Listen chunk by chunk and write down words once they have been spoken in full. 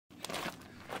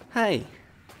Hi,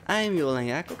 I'm Jolan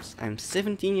Jacobs, I'm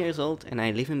 17 years old and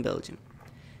I live in Belgium.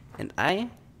 And I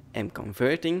am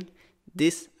converting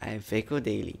this Iveco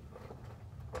daily.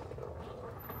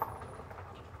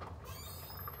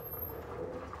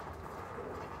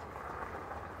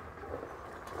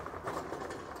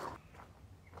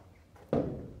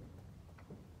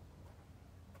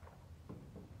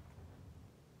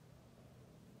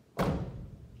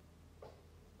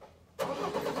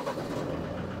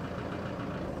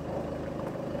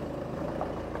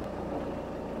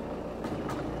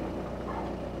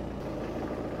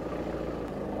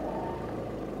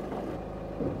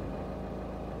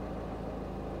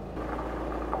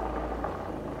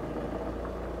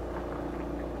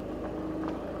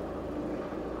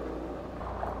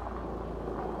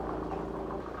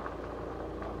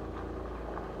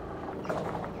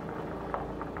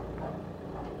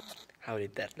 How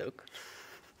did that look?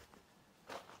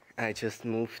 I just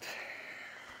moved,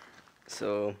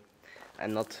 so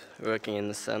I'm not working in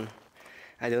the sun.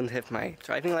 I don't have my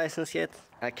driving license yet.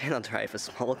 I cannot drive a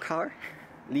small car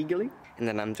legally. And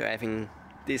then I'm driving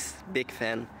this big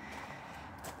van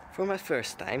for my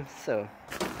first time, so.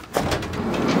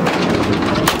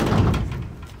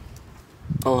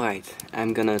 Alright,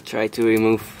 I'm gonna try to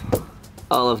remove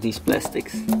all of these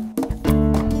plastics.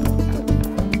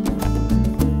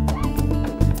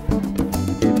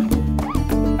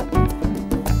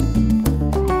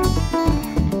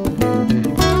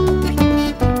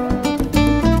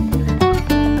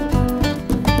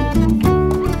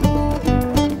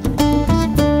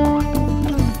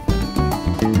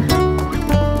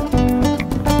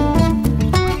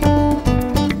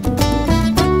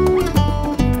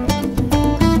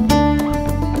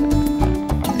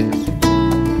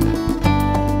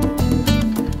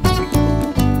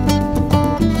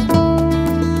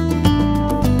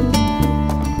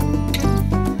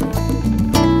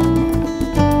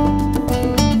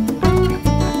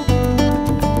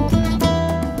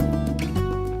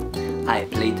 I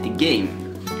played a game,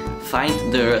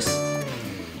 Find the Rust.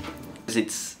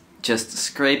 It's just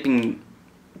scraping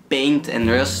paint and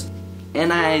rust,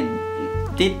 and I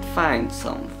did find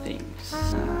some things.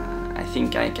 I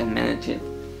think I can manage it.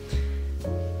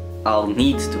 I'll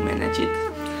need to manage it.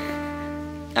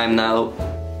 I'm now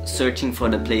searching for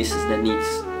the places that needs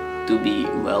to be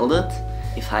welded.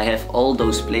 If I have all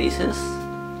those places,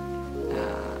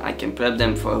 I can prep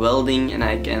them for welding and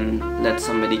I can let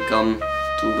somebody come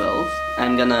to weld.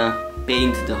 I'm gonna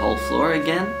paint the whole floor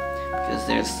again because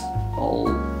there's all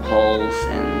holes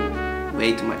and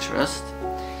way too much rust.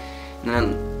 And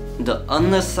then the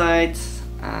underside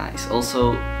is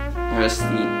also rusty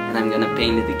and I'm gonna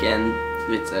paint it again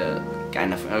with a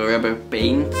kind of a rubber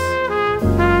paint.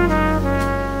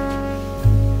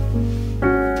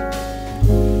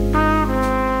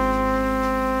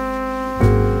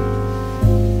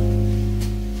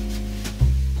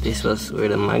 This was where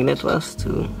the magnet was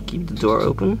to keep the door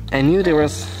open. I knew there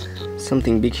was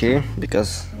something big here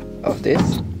because of this,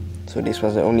 so this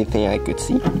was the only thing I could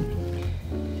see.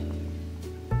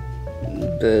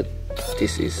 But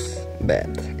this is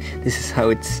bad. This is how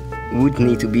it would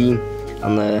need to be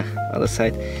on the other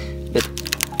side. But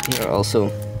here are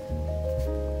also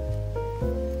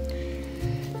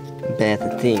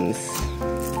bad things.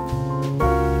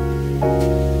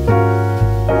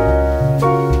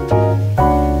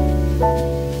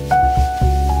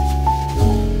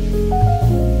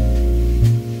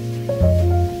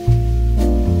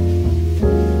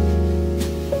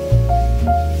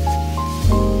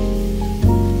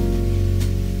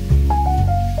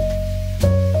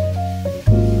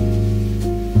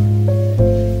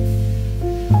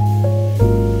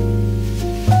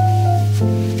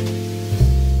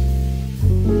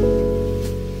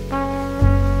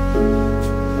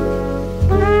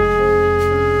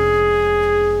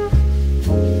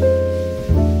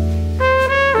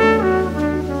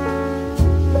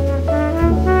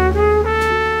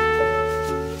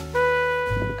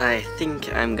 I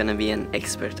think I'm gonna be an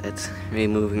expert at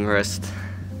removing rust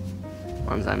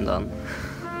once I'm done.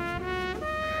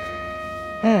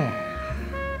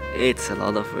 It's a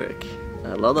lot of work,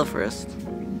 a lot of rust,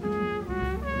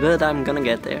 but I'm gonna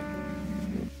get there.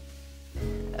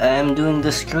 I'm doing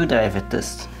the screwdriver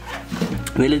test.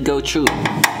 Will it go through?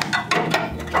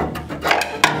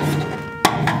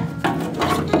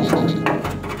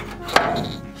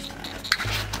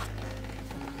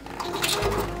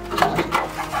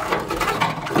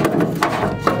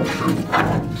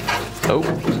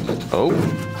 Oh,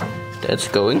 that's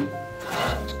going.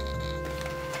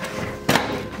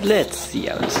 Let's see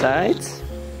outside.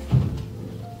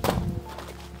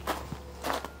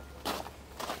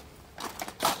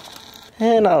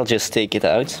 And I'll just take it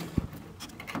out.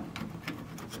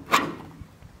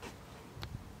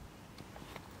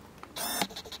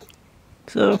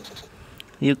 So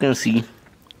you can see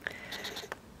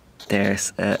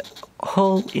there's a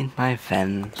hole in my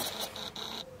van.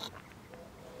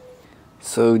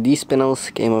 So these panels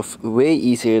came off way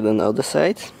easier than the other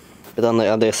side, but on the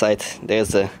other side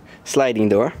there's a sliding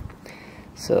door,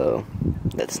 so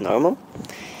that's normal.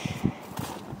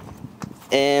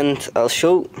 And I'll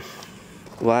show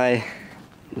why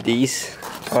these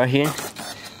are here.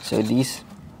 So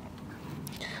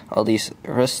all these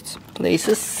rust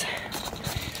places,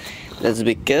 that's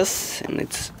because, and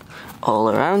it's all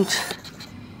around,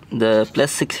 the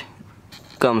plastic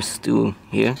comes to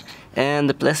here, and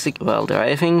the plastic while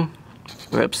driving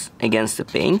rubs against the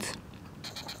paint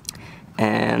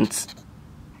and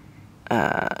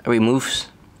removes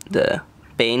the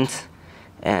paint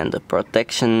and the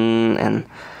protection and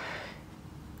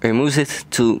removes it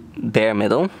to bare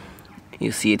metal.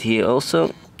 You see it here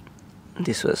also.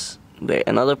 This was where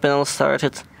another panel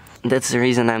started. That's the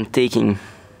reason I'm taking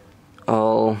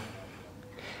all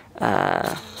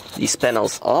these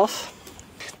panels off.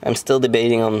 I'm still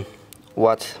debating on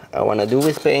what I want to do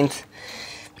with paint,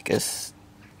 because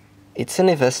it's an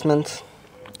investment,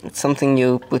 it's something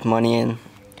you put money in,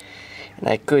 and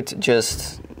I could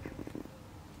just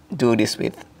do this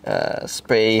with a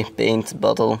spray paint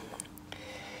bottle,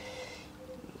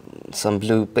 some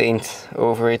blue paint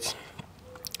over it,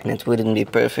 and it wouldn't be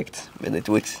perfect, but it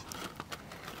would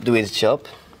do its job.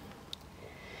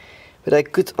 But I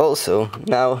could also,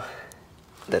 now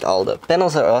that all the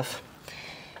panels are off,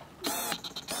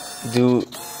 do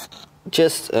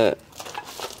just a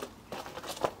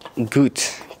good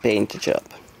paint job.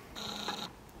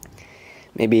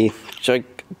 Maybe truck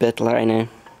bed liner,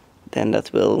 then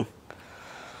that will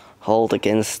hold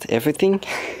against everything.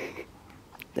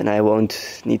 Then I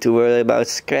won't need to worry about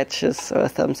scratches or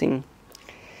something.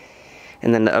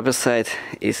 And then the upper side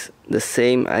is the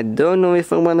same. I don't know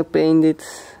if I want to paint it.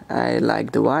 I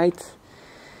like the white,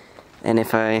 and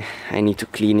if I need to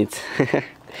clean it.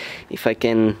 If I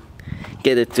can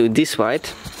get it to this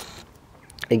white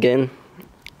again,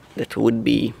 that would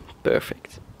be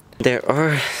perfect. There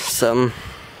are some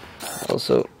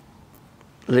also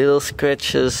little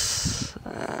scratches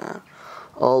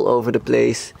all over the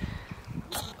place.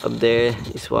 Up there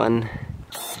is one,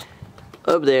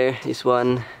 up there is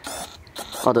one,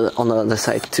 on the other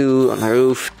side too, on the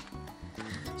roof.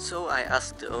 So I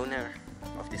asked the owner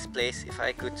of this place if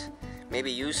I could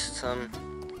maybe use some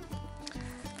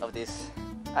of this,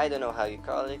 I don't know how you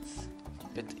call it,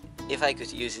 but if I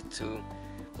could use it to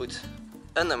put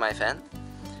under my van,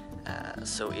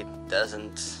 so it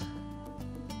doesn't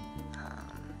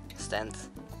stand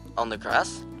on the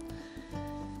grass.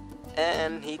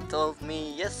 And he told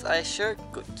me yes, I sure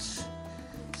could.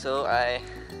 So I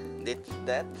did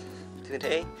that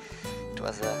today. It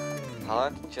was a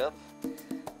hard job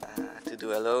to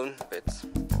do alone, but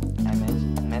I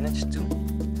managed to.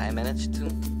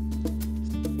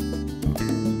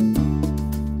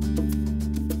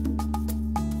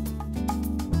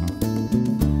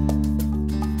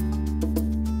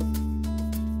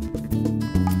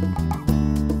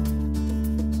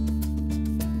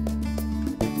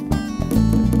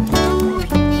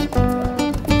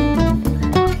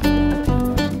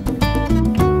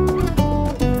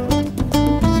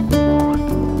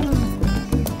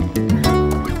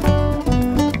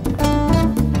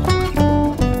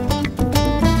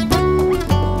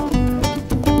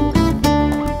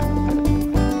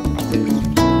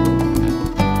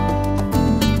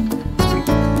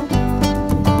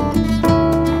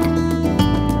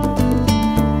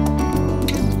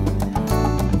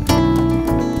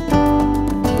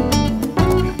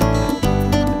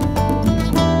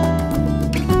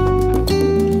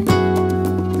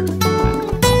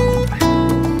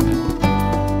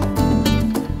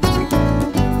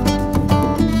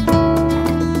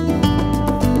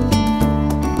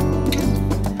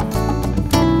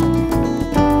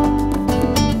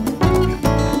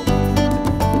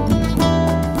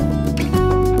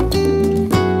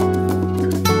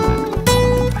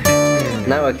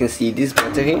 Now I can see this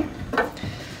better here.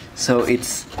 So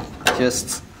it's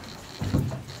just,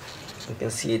 you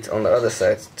can see it on the other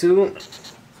side too,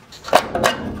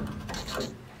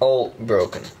 all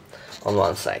broken on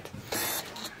one side.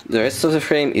 The rest of the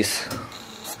frame is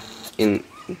in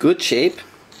good shape,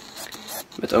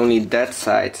 but only that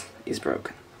side is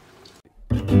broken.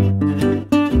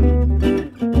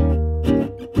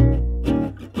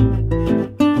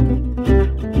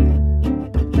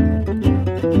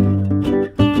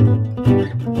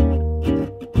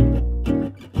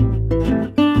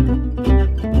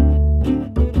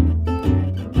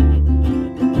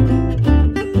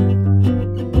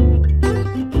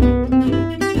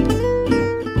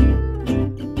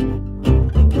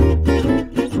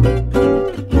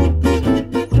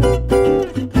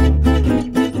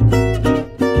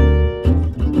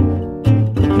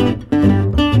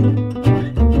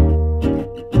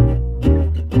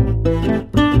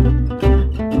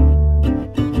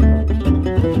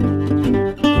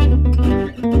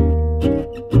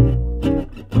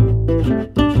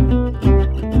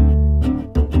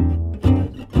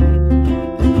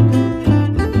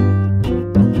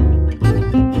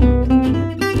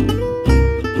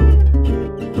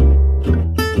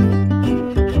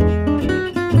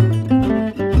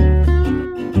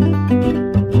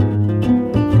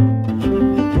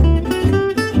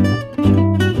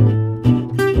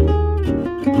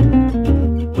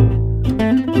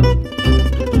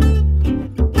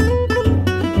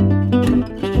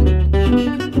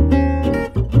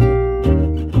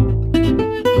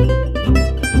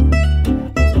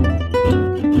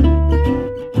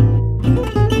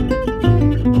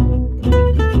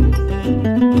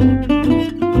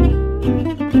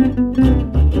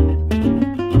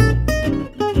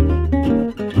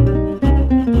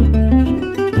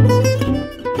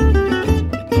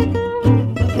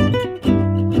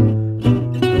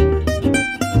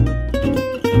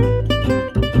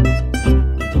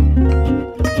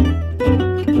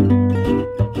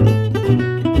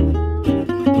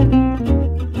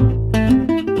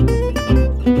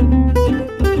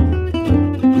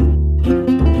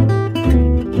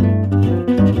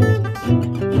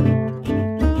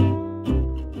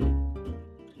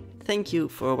 thank you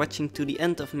for watching to the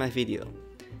end of my video.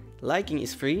 Liking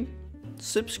is free,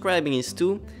 subscribing is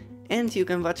too, and you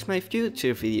can watch my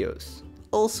future videos.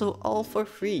 Also all for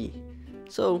free.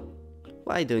 So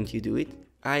why don't you do it?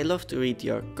 I love to read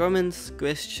your comments,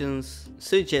 questions,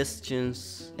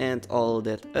 suggestions and all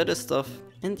that other stuff.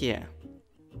 And yeah,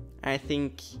 I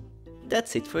think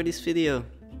that's it for this video.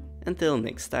 Until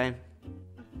next time.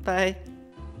 Bye.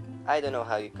 I don't know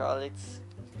how you call it.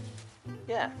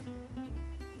 Yeah.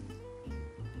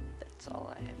 That's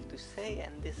all I have to say,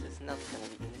 and this is not gonna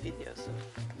be in the video, so...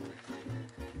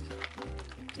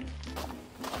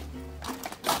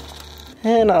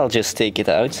 And I'll just take it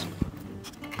out.